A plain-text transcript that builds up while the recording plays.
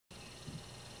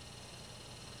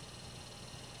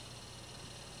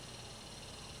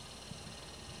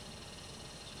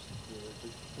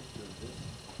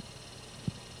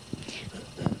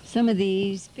Some of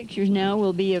these pictures now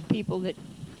will be of people that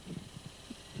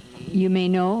you may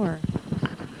know or...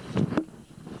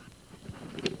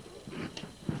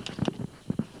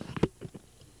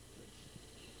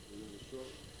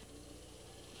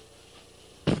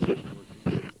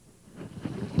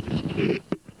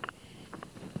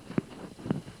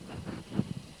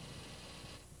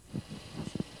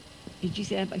 Did you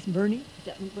say that McBurney? Is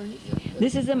that McBurney's? Yeah.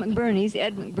 This is the McBurney's,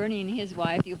 Ed McBurney and his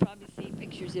wife. You'll probably see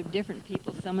pictures of different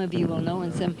people. Some of you will know,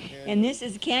 and some. And this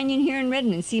is a canyon here in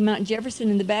Redmond. See Mount Jefferson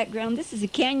in the background? This is a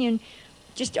canyon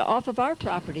just off of our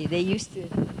property. They used to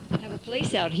have a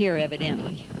place out here,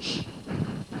 evidently.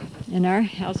 And our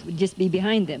house would just be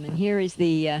behind them. And here is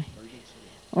the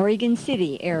Oregon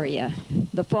City area,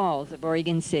 the falls of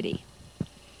Oregon City.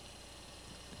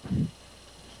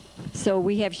 So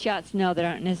we have shots now that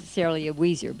aren't necessarily of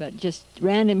Weiser, but just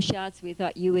random shots we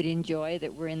thought you would enjoy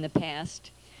that were in the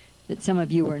past, that some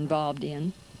of you were involved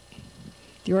in.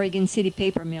 The Oregon City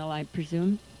paper mill, I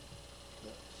presume.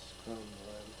 That's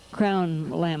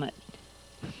Crown Willamette.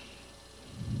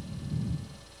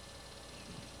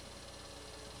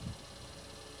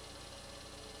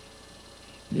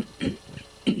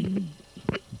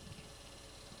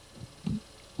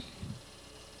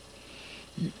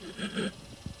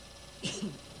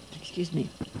 Excuse me.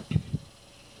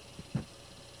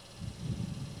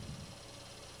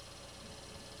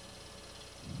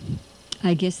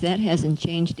 I guess that hasn't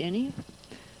changed any.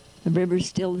 The river's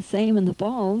still the same in the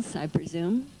falls, I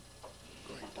presume.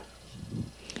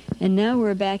 And now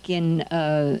we're back in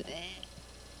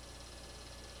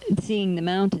seeing the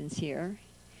mountains here.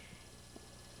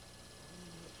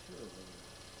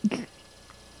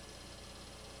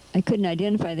 I couldn't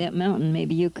identify that mountain.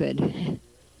 Maybe you could.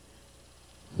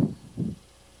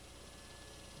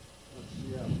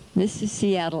 This is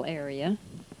Seattle area.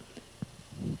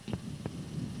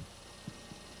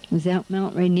 Was that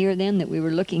Mount Rainier then that we were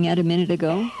looking at a minute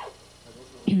ago?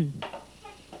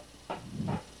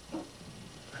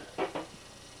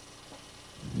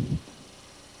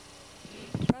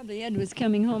 Probably Ed was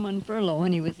coming home on furlough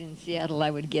when he was in Seattle, I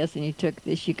would guess, and he took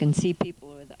this. You can see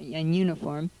people in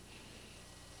uniform.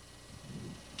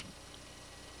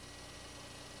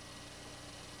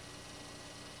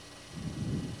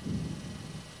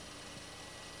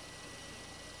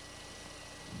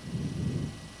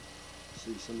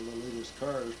 Some of the latest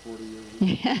cars 40 years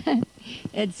ago.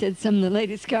 Ed said some of the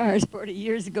latest cars 40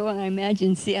 years ago, and I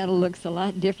imagine Seattle looks a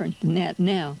lot different than that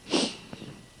now.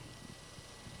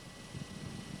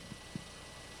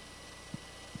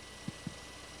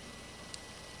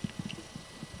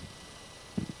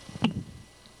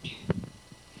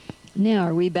 Now,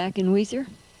 are we back in Weiser?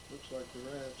 Looks like the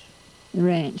ranch. The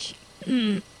ranch.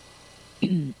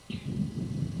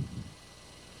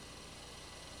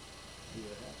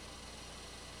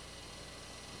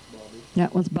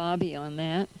 That was Bobby on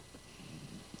that.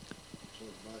 So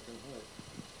it's black and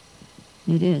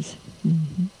white. It is.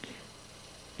 Mm-hmm.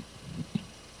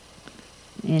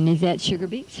 And is that sugar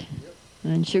beets? Yep.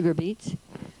 And sugar beets.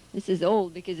 This is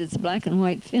old because it's black and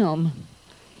white film.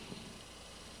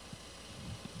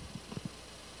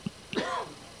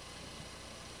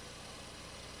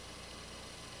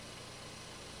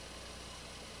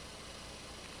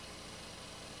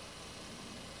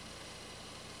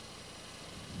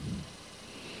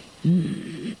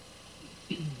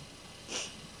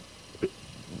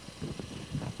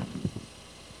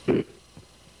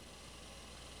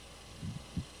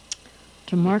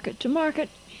 To market, to market.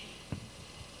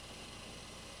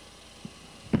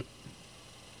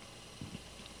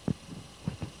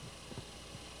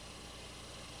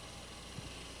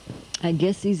 I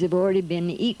guess these have already been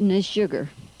eaten as sugar.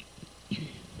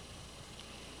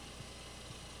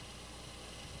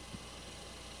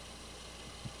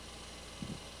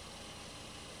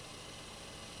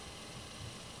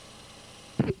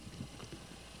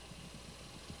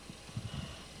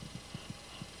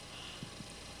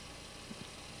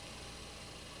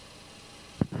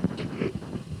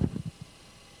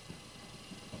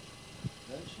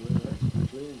 Actually, that's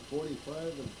between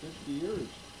 45 and 50 years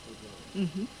ago.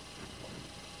 Mm-hmm.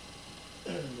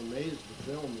 I'm amazed the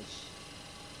film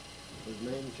has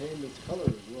maintained its color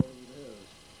as well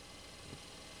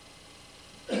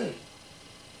as it has.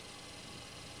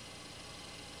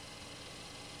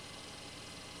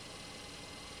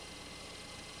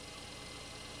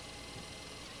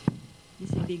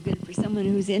 This would be good for someone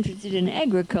who's interested in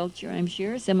agriculture, I'm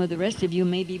sure. Some of the rest of you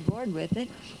may be bored with it.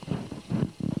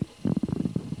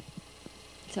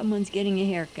 Someone's getting a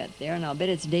haircut there, and I'll bet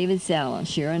it's David Salla,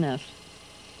 sure enough.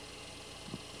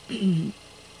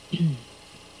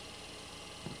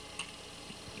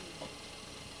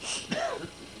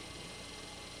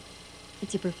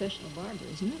 It's a professional barber,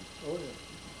 isn't it? Oh, yeah.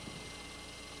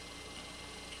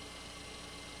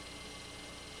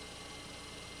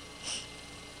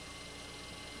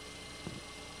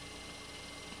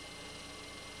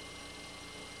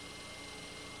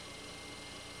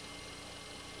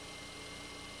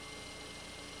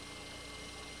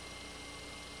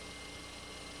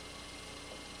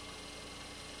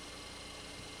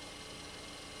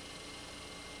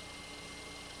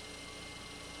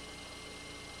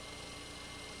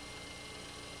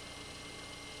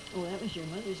 Oh, that was your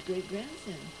mother's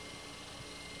great-grandson.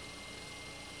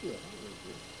 Yeah, very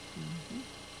good.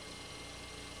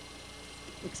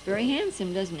 Looks very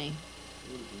handsome, doesn't he?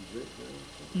 Would have been great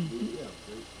grandson. Mhm. Yeah,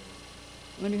 great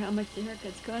grandson. Wonder how much the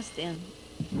haircuts cost then.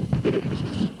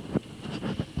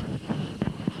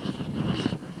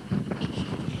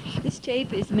 This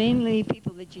tape is mainly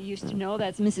people that you used to know.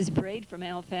 That's Mrs. Braid from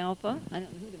Alfalfa. I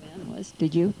don't know who the man was.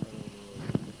 Did you? I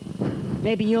don't know.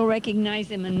 Maybe you'll recognize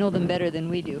them and know them better than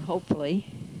we do, hopefully.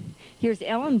 Here's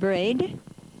Ellen Braid.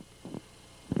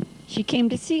 She came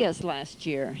to see us last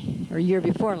year, or year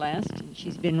before last. And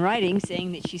she's been writing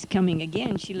saying that she's coming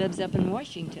again. She lives up in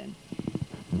Washington.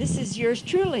 This is yours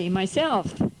truly,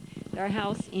 myself. Our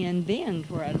house in Bend,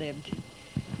 where I lived.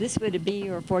 This would be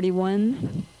your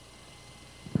 41.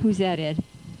 Who's that, Ed?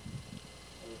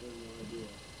 I have no idea.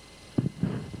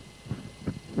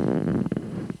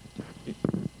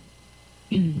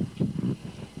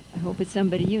 I hope it's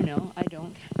somebody you know. I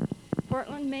don't.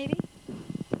 Portland, maybe?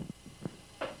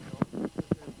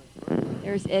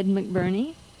 There's Ed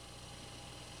McBurney.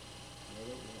 I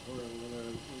don't know where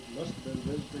it must have been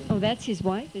visiting. Oh, that's his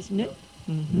wife, isn't it?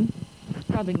 Mm-hmm.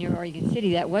 Probably near Oregon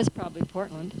City. That was probably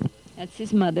Portland. That's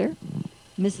his mother,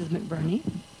 Mrs. McBurney.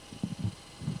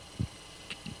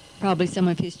 Probably some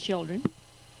of his children.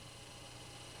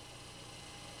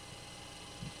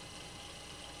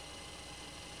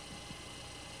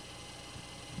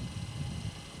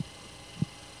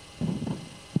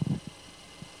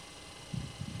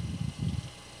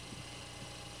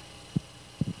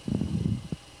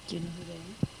 Do you know who they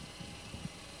are?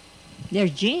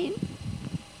 There's Jean.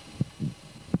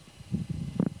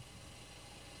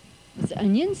 It's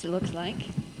onions, it looks like.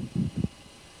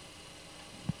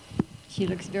 She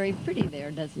looks very pretty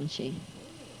there, doesn't she?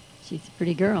 She's a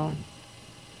pretty girl.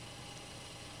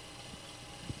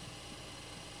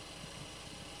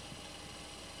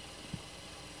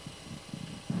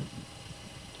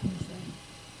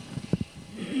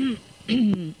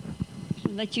 I'll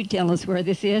let you tell us where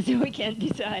this is. We can't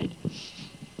decide.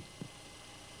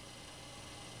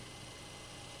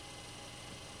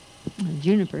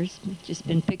 Junipers. Just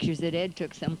been pictures that Ed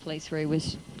took someplace where he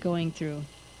was going through.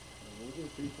 Those are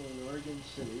people in Oregon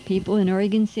City. People in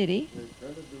Oregon City. They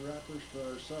printed the wrappers for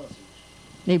our sausage.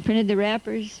 They printed the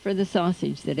wrappers for the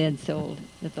sausage that Ed sold,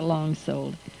 that the Longs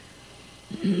sold.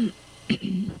 Martindale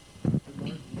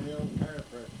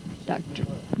chiropractor. Dr.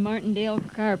 Martindale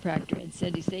chiropractor had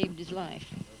said he saved his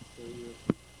life.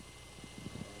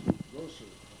 That's the grocer.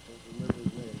 I can't remember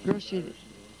his name. Grocer. Irish name.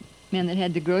 Man that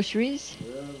had the groceries.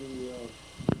 Yeah, the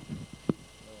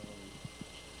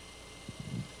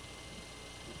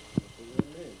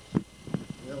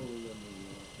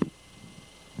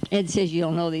Ed says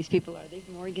you'll know these people. Are they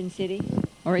from Oregon City?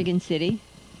 Oregon City.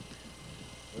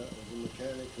 that was a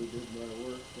mechanic who did my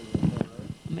work in the car.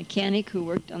 A mechanic who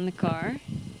worked on the car.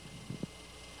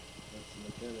 That's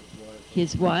the mechanic's wife.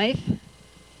 His wife.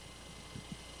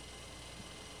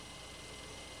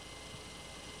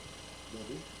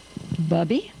 Bubby.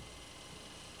 Bubby.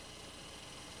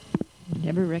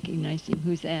 Never recognized him.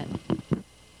 Who's that? That's the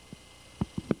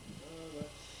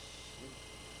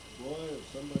boy of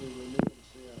somebody we knew in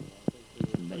Seattle. I think they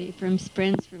were Somebody friends. from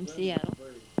friends from Friends Seattle. of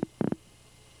Brady.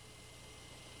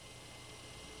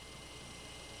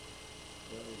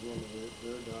 That was one of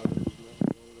their daughters, and that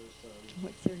was one of their sons.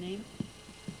 What's their name?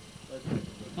 I can't remember.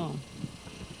 Oh,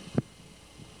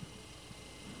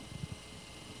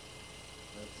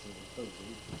 That's cousin.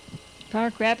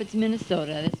 Park Rapids,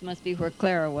 Minnesota. This must be where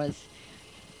Clara was.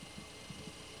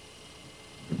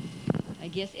 I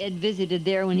guess Ed visited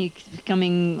there when he was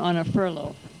coming on a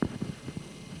furlough.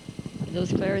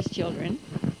 Those Clara's children.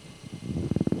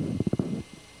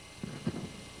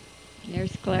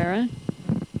 There's Clara.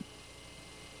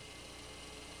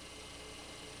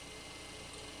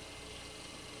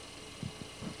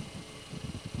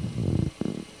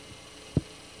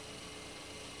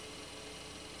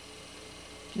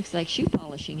 Looks like shoe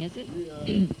polishing, is it?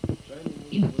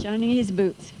 Shining his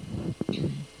boots. It's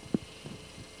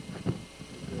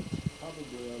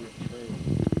probably on the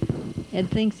train. Ed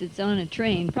thinks it's on a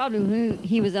train. Probably when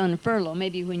he was on a furlough,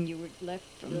 maybe when you were left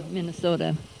from Yeah.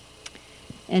 Minnesota.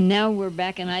 And now we're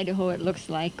back in Idaho, it looks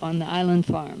like, on the island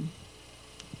farm.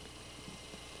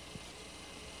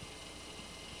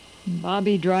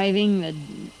 Bobby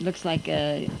driving, looks like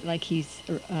he's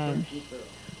Spring-tooth arrow.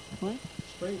 what?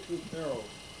 Spring-tooth arrow.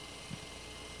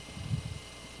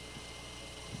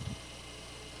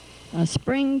 A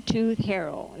spring-tooth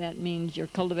harrow. That means you're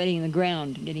cultivating the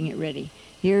ground, getting it ready.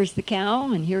 Here's the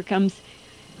cow, and here comes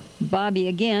Bobby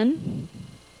again.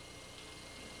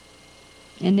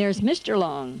 And there's Mr.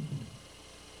 Long,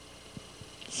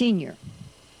 Senior,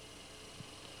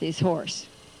 his horse.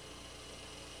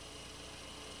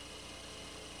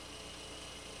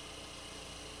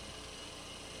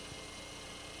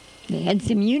 They had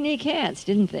some unique hats,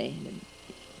 didn't they?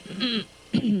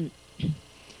 Is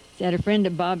that a friend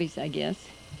of Bobby's, I guess?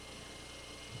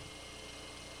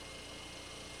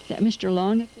 Is that Mr.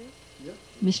 Long up there? Yep.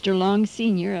 Mr. Long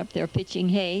Senior up there pitching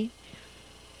hay.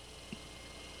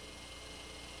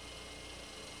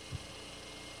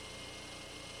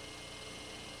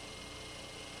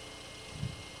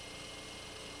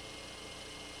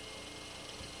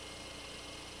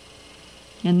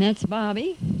 And that's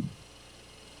Bobby.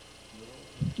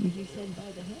 You said by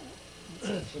the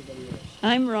hat. Somebody else.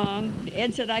 I'm wrong.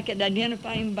 Ed said I could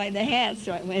identify him by the hat,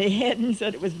 so I went ahead and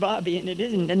said it was Bobby, and it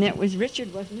isn't. And that was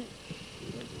Richard, wasn't it?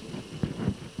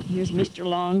 Here's Mr.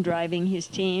 Long driving his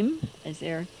team as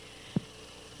they're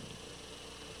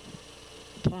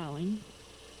plowing.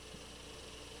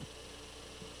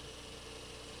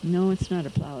 No, it's not a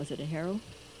plow. Is it a harrow?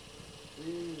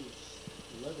 He's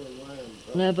leveling land.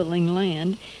 Huh? Leveling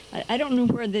land. I don't know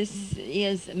where this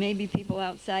is. Maybe people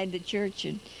outside the church.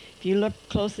 And if you look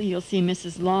closely, you'll see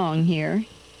Mrs. Long here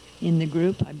in the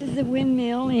group. This is a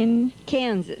windmill in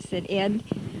Kansas that Ed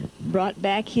brought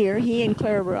back here. He and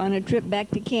Claire were on a trip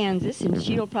back to Kansas, and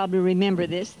she'll probably remember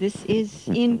this. This is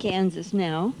in Kansas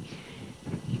now.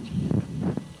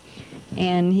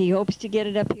 And he hopes to get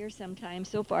it up here sometime.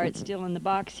 So far, it's still in the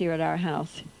box here at our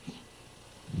house.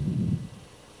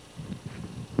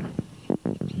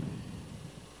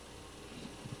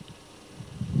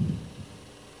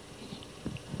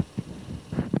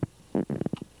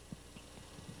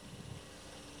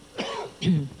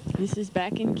 This is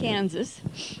back in Kansas,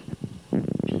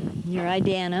 near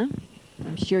Idana.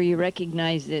 I'm sure you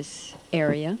recognize this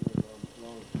area.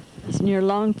 It's near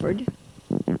Longford.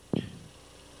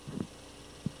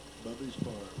 Bubby's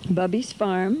farm. Bubby's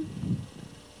farm.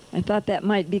 I thought that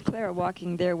might be Claire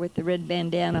walking there with the red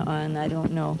bandana on. I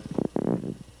don't know.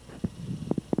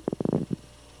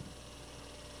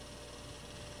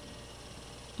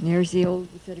 There's the old,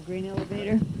 is that a grain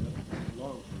elevator?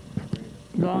 Long.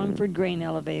 Longford grain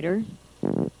elevator.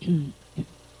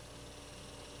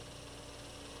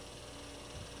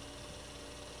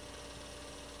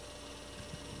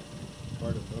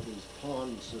 Part of Bubby's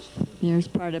pond system. There's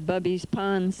part of Bubby's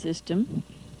pond system.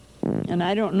 And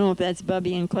I don't know if that's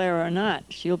Bubby and Clara or not.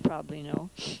 She'll probably know.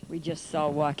 We just saw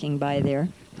walking by there.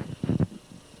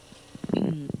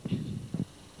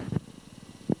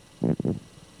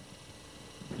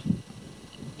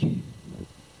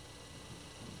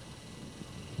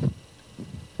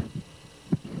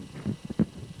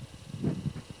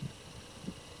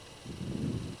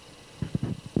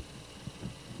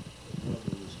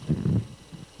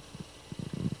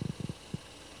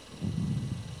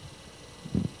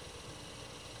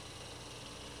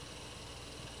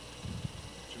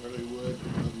 Charlie Wood,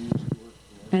 Bubby used to work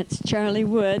for. That's Charlie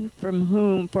Wood,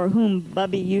 for whom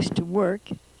Bubby used to work.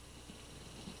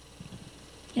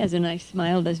 He has a nice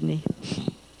smile, doesn't he?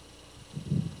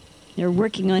 They're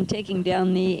working on taking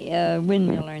down the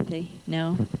windmill, aren't they,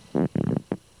 now? Yeah.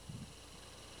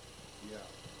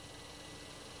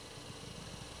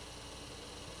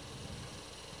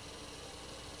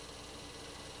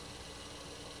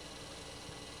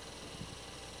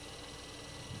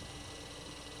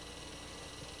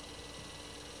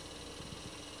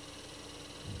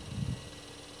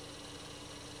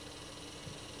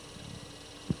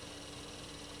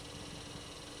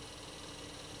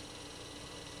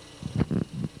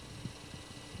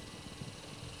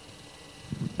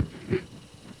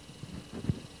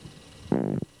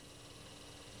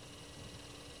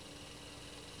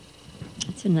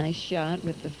 It's a nice shot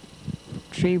with the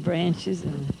tree branches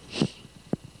and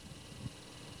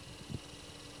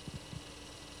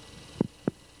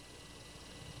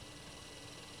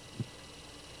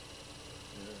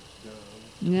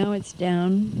now it's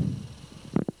down.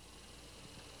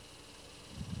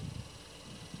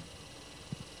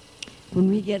 When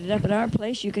we get it up at our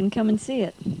place, you can come and see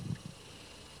it.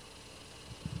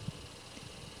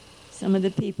 Some of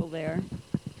the people there.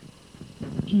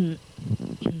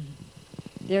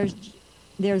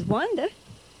 There's Wanda.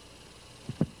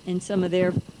 and some of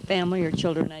their family or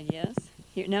children, I guess.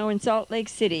 Here now in Salt Lake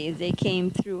City, they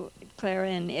came through. Clara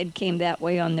and Ed came that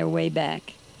way on their way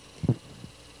back. You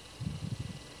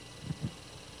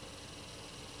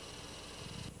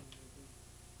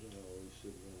know, we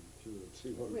should run through and see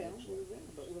what it looks like.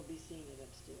 but we'll be seeing it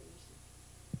upstairs.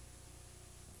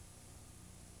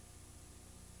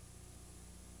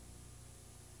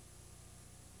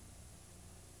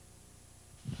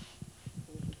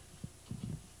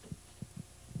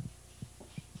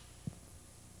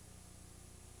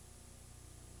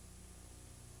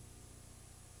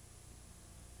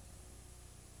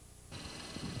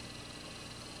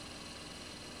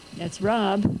 That's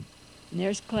Rob. And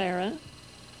there's Clara.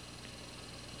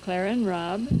 Clara and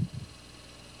Rob.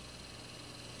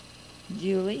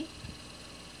 Julie.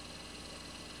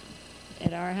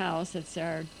 At our house, that's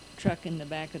our truck in the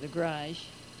back of the garage.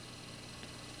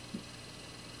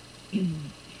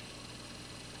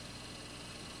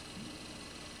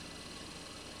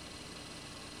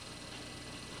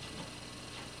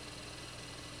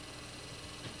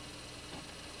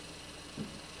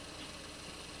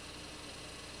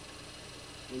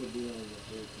 It'll be on the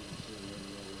 13th,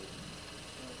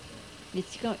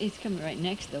 so It's coming right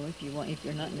next though if you want, if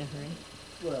you're not in a hurry.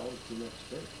 well, it's the next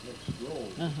step, next roll.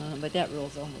 But that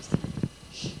roll's almost.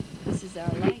 This is our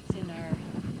lights and our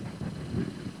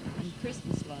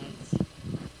Christmas lights.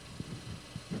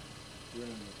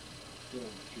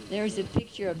 There's a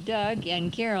picture of Doug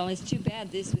and Carol. It's too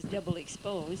bad this was double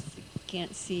exposed.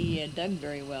 Can't see Doug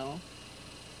very well.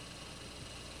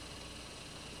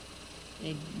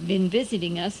 They've been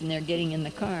visiting us and they're getting in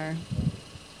the car.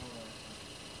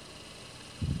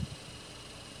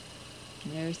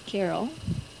 And there's Carol.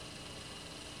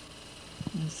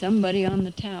 And somebody on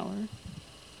the tower.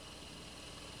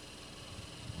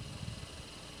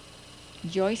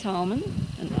 Joyce Hallman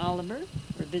and Oliver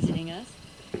were visiting us.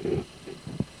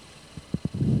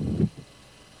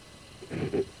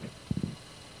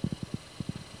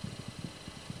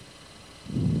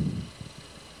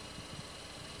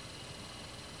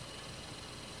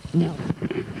 No.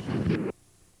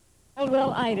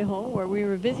 Caldwell, Idaho, where we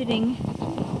were visiting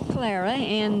Clara,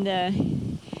 and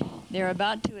they're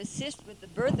about to assist with the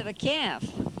birth of a calf.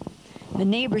 The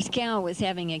neighbor's cow was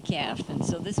having a calf, and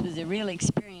so this was a real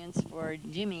experience for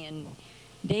Jimmy, and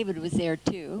David was there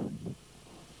too.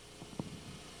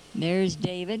 There's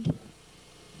David.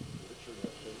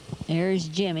 There's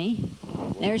Jimmy.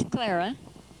 There's Clara.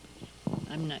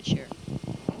 I'm not sure.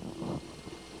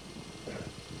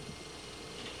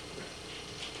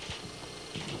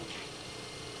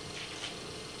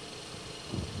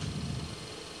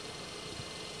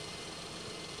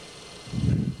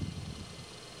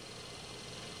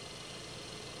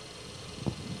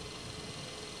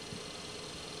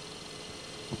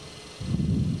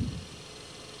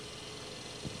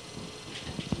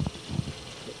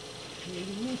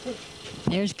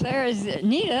 There's Clara's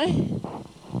Nita.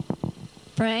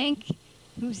 Frank.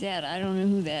 Who's that? I don't know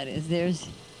who that is. There's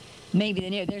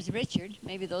maybe there's Richard.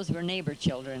 Maybe those were neighbor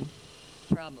children.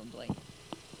 Probably. I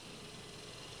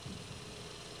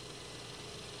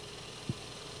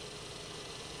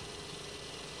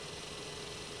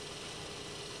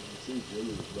see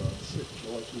Jimmy's about 6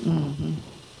 watches. Mm-hmm.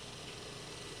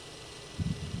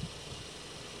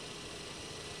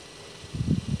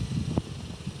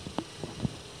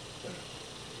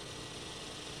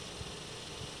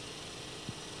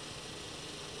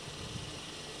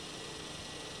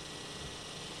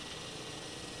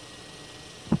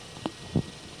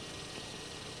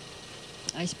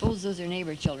 I suppose those are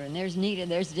neighbor children. There's Nita,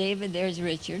 there's David, there's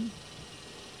Richard.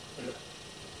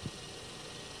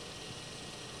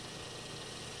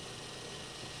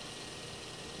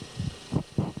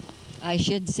 I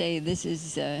should say this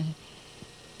is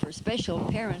for special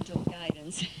parental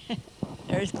guidance.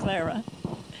 There's Clara.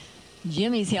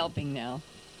 Jimmy's helping now.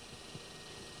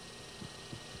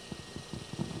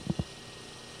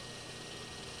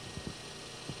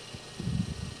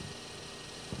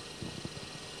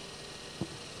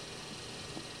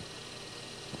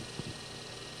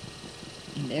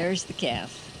 And there's the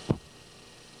calf.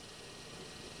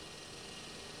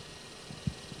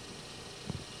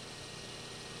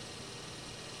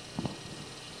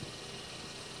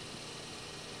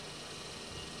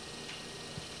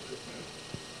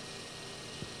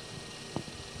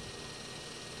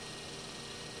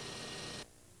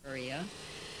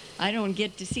 I don't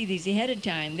get to see these ahead of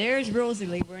time. There's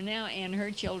Rosalie. We're now, and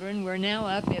her children. We're now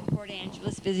up at Port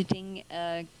Angeles visiting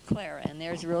Clara, and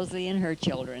there's Rosalie and her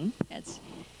children. That's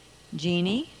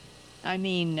Jeannie.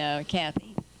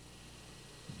 Kathy.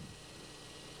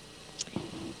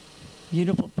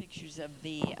 Beautiful pictures of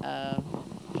the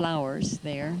flowers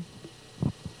there.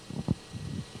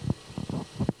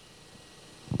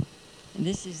 And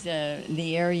this is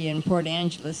the area in Port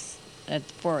Angeles at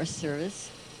the Forest Service.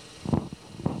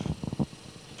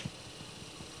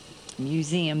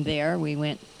 Museum there. We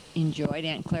went, enjoyed.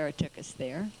 Aunt Clara took us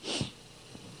there.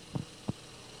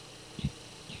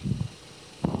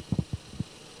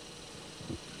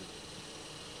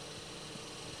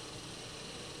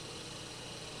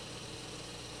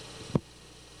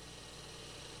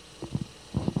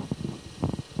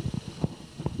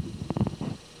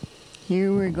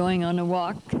 Here we're going on a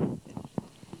walk.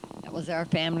 That was our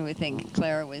family. We think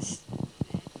Clara was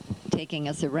taking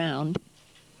us around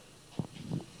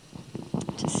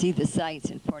to see the sights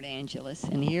in Port Angeles.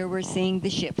 And here we're seeing the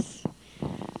ships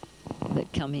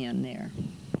that come in there,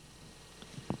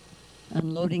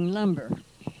 unloading lumber.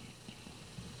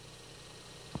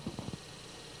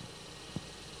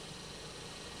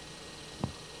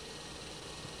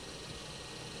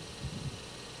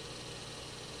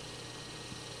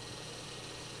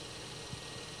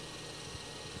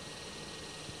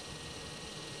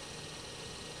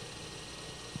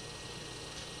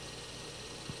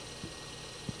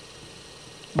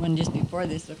 One just before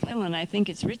this, and I think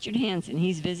it's Richard Hansen.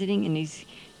 He's visiting and he's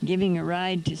giving a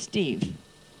ride to Steve.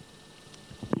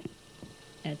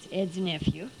 That's Ed's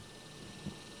nephew.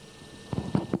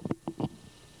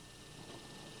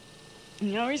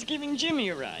 Now he's giving Jimmy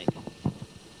a ride.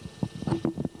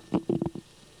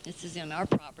 This is on our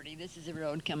property. This is a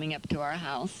road coming up to our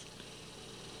house.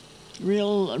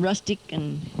 Real rustic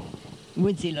and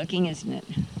woodsy looking, isn't it?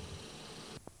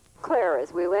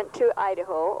 Clara's. We went to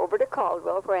Idaho, over to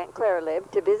Caldwell, where Aunt Clara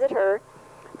lived, to visit her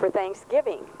for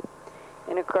Thanksgiving.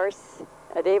 And of course,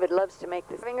 David loves to make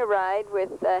this. Having a ride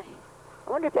with, I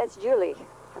wonder if that's Julie.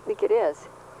 I think it is.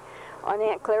 On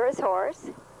Aunt Clara's horse.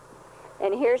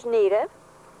 And here's Nita.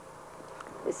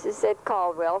 This is at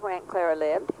Caldwell, where Aunt Clara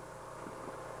lived.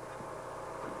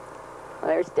 Well,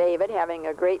 there's David having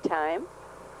a great time.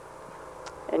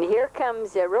 And here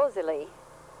comes Rosalie.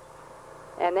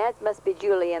 And that must be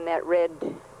Julie in that red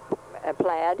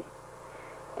plaid.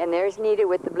 And there's Nita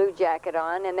with the blue jacket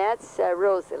on, and that's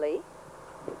Rosalie.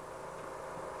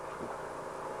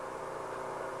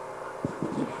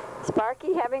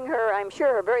 Sparky having her, I'm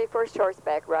sure, her very first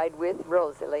horseback ride with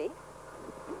Rosalie.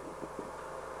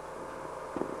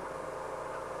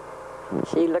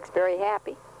 She looks very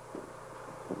happy.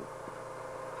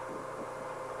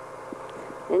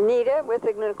 And Nita with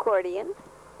an accordion.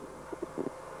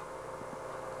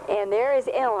 And there is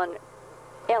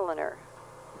Eleanor.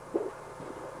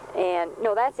 And,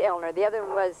 no, that's Eleanor. The other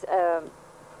one was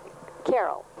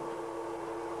Carol.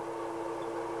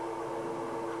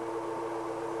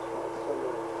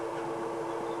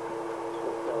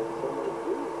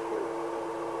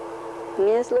 And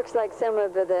this looks like some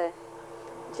of the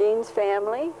Jean's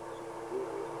family.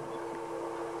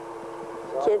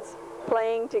 Kids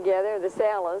playing together, the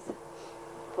Salas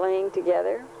playing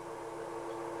together.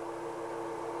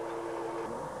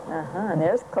 And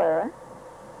there's Clara.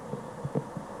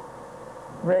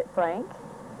 Frank.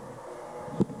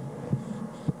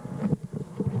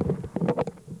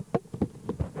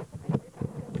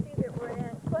 See that we're at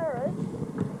Aunt Clara's.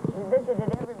 We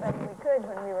visited everybody we could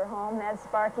when we were home. That's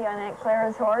Sparky on Aunt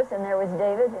Clara's horse, and there was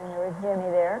David, and there was Jimmy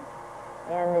there.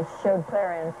 And it showed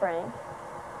Clara and Frank.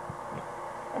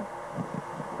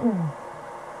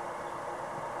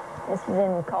 This is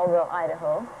in Caldwell,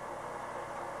 Idaho.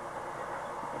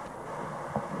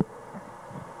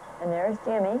 And there's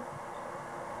Jimmy.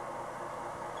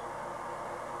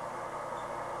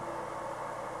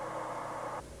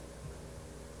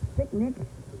 Picnic.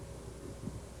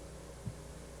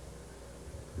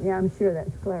 Yeah, I'm sure that's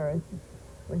Clara's.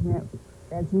 Wasn't that?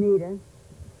 That's Nita.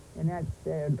 And that's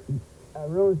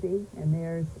Rosie. And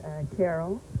there's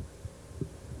Carol.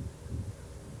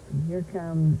 And here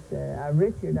comes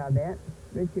Richard, I bet.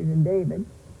 Richard and David.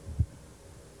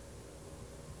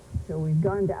 So we've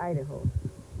gone to Idaho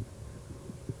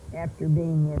after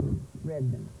being in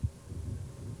Redmond.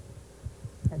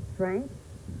 That's Frank.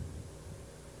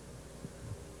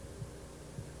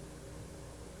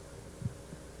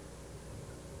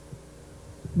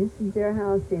 This is their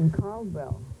house in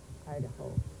Caldwell,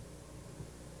 Idaho.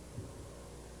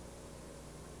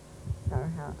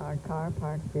 Our car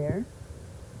parked there.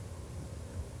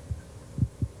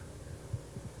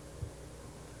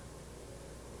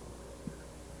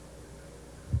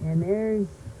 And there's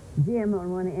Jim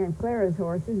on one of Aunt Clara's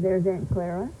horses. There's Aunt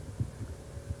Clara.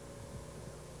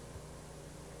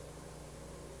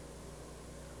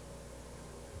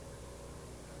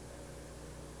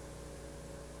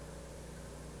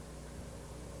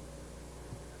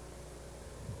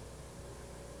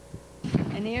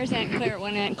 And there's Aunt Clara,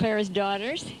 one of Aunt Clara's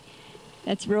daughters.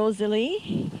 That's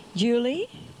Rosalie, Julie.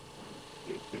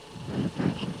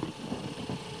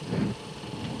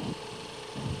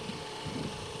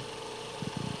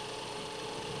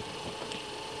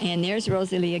 And there's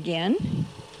Rosalie again.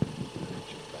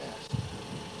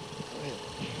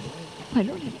 I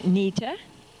don't have Nita.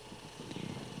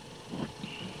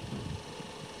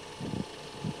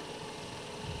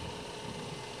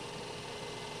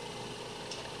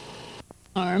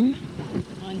 Farm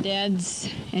on Dad's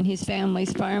and his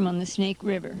family's farm on the Snake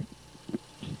River.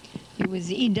 It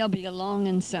was E.W. Long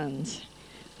and Sons.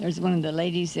 There's one of the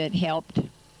ladies that helped.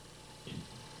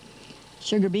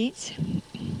 Sugar beets.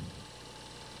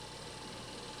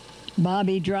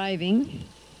 Bobby driving.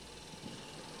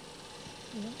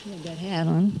 I don't have that hat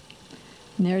on.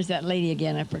 And there's that lady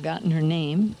again. I've forgotten her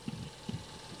name.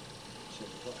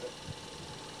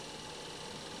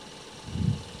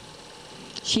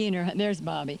 There's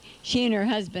Bobby. She and her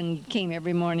husband came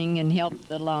every morning and helped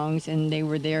the Longs, and they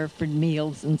were there for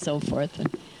meals and so forth. And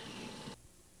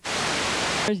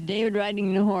there's David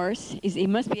riding the horse. He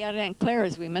must be out at Aunt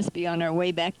Clara's. We must be on our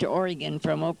way back to Oregon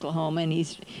from Oklahoma, and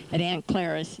he's at Aunt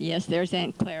Clara's. Yes, there's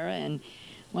Aunt Clara and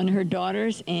one of her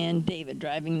daughters, and David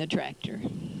driving the tractor.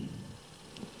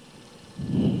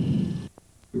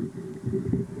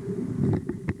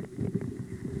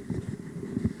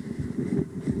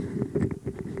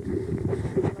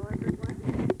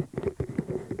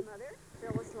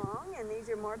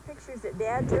 More pictures that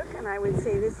Dad took, and I would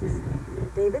say this is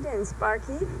David and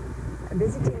Sparky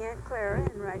visiting Aunt Clara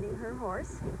and riding her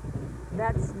horse.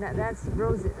 That's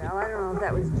Rosa. Well, I don't know if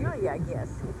that was Julia, I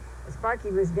guess.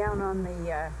 Sparky was down on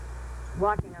the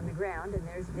walking on the ground, and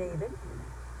there's David.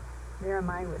 There am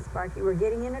I with Sparky. We're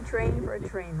getting in a train for a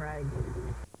train ride.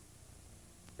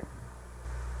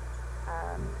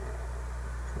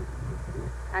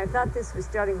 I thought this was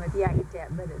starting with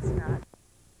Yakutat, but it's not.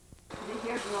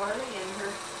 Here's Lori and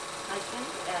her husband,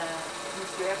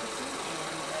 Mr. Epperson,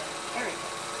 and Erica,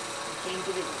 who came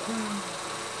to visit us.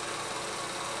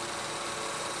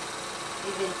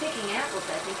 They've been picking apples,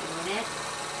 I think, in Wenatchee.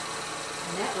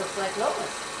 And that looks like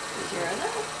Lois. Sure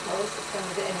enough, Lois is coming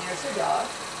to visit, and here's her dog.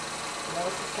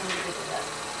 Lois is coming to visit us.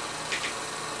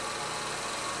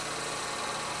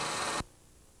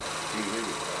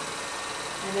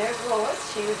 And there's Lois.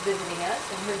 She was visiting us,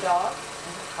 and her dog,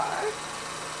 and her car.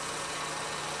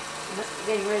 She must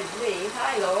be getting ready to leave.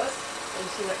 Hi, Lois.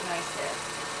 Doesn't she look nice there?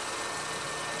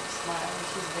 Smile when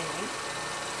she's leaving.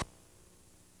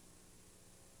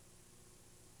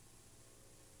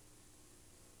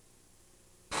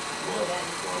 Oh,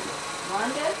 that's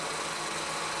Wanda.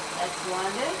 That's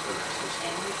Wanda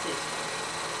and her sister.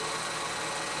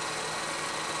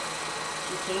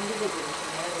 She came to visit us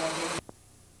there.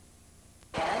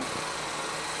 Dad.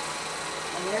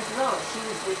 And there's Lois. She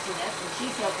was visiting us, and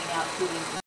she's helping out too.